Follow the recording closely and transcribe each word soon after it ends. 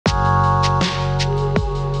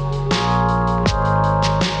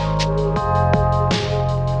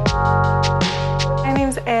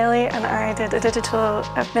did a digital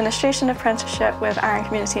administration apprenticeship with Arran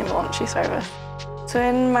Community and Voluntary service. So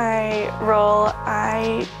in my role,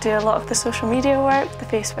 I do a lot of the social media work, the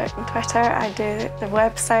Facebook and Twitter. I do the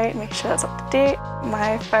website, make sure that's up to date.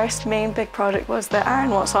 My first main big project was the Arran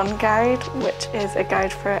What's On guide, which is a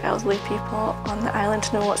guide for elderly people on the island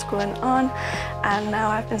to know what's going on. And now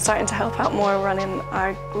I've been starting to help out more running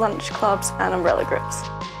our lunch clubs and umbrella groups.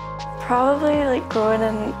 Probably like growing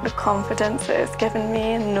in the confidence that it's given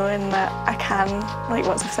me and knowing that I can, like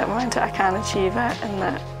once I've set my mind to it, I can achieve it and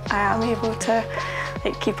that I am able to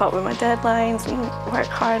like keep up with my deadlines and work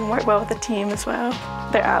hard and work well with the team as well.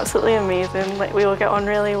 They're absolutely amazing, like we all get on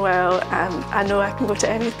really well and I know I can go to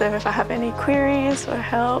any of them if I have any queries or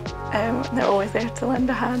help. They're always there to lend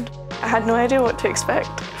a hand. I had no idea what to expect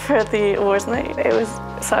for the awards night. It was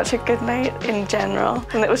such a good night in general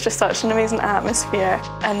and it was just such an amazing atmosphere.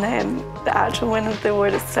 And then the actual win of the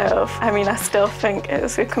award itself, I mean I still think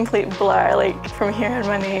it's a complete blur, like from hearing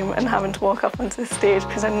my name and having to walk up onto the stage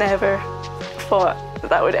because I never thought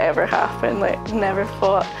that would ever happen. Like never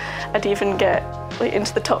thought I'd even get like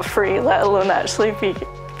into the top 3, let alone actually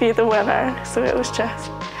be the winner. So it was just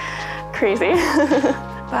crazy.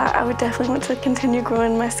 But I would definitely want to continue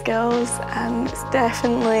growing my skills and it's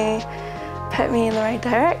definitely put me in the right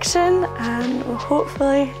direction and we'll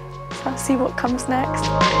hopefully see what comes next.